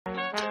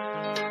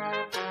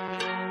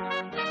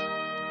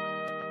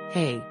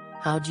Hey,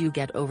 how'd you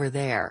get over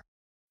there?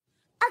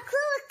 A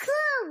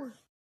clue!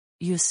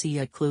 You see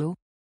a clue?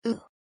 Ooh,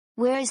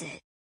 where is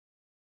it?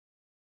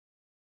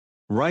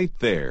 Right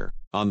there,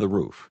 on the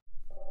roof.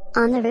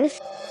 On the roof?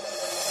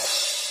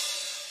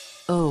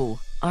 Oh,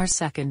 our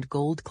second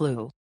gold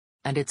clue.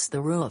 And it's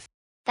the roof.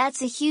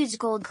 That's a huge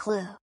gold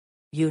clue.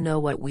 You know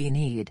what we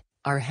need,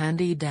 our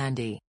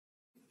handy-dandy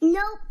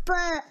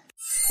Notebook.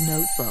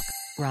 notebook,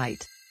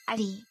 right?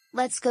 Eddie,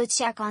 let's go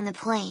check on the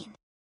plane.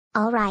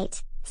 All right,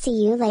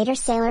 see you later,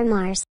 Sailor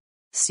Mars.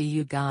 See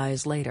you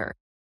guys later.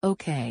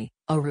 Okay,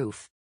 a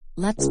roof.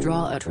 Let's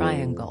draw a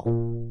triangle.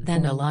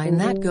 Then a line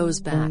that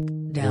goes back,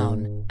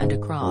 down, and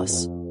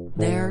across.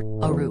 There,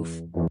 a roof.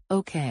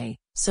 Okay,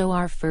 so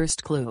our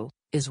first clue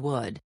is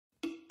wood.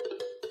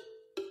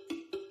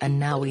 And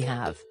now we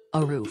have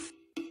a roof.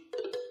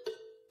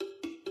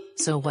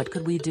 So what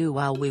could we do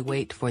while we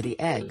wait for the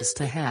eggs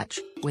to hatch,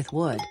 with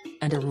wood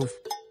and a roof?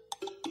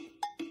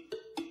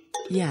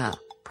 Yeah,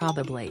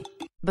 probably.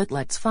 But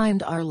let's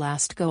find our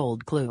last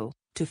gold clue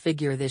to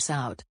figure this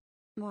out.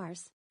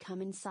 Mars, come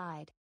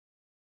inside.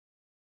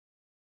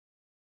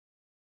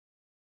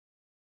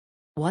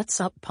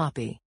 What's up,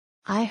 Poppy?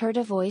 I heard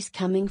a voice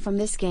coming from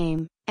this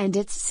game, and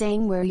it's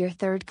saying where your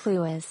third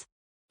clue is.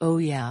 Oh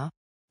yeah?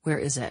 Where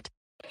is it?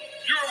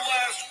 Your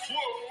last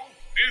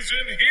clue is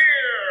in here!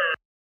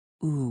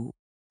 Ooh.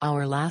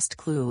 Our last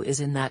clue is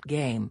in that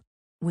game.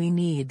 We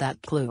need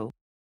that clue.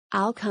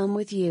 I'll come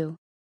with you.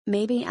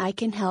 Maybe I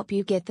can help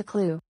you get the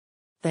clue.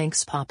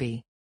 Thanks,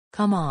 Poppy.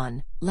 Come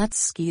on, let's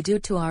skidoo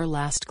to our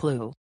last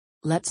clue.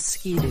 Let's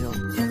skidoo.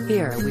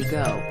 Here we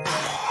go.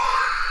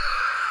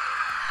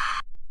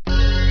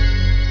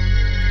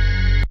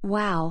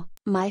 Wow,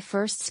 my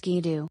first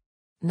skidoo.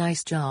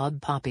 Nice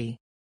job, Poppy.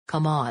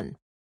 Come on.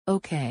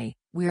 Okay,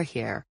 we're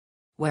here.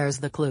 Where's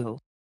the clue?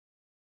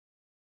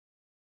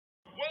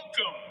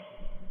 Welcome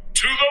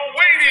to the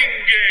waiting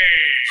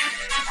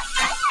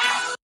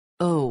game!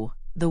 Oh,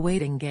 the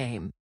waiting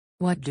game.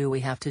 What do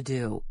we have to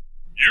do?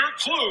 Your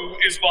clue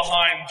is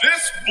behind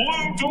this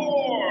blue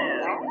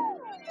door!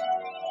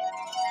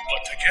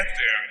 But to get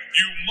there,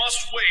 you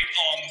must wait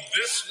on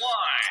this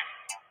line.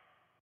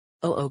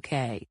 Oh,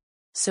 okay.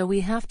 So we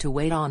have to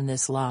wait on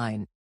this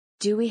line.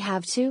 Do we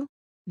have to?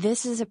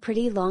 This is a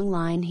pretty long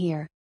line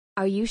here.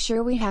 Are you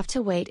sure we have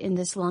to wait in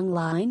this long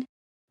line?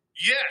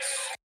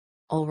 Yes!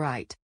 All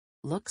right.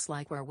 Looks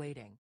like we're waiting.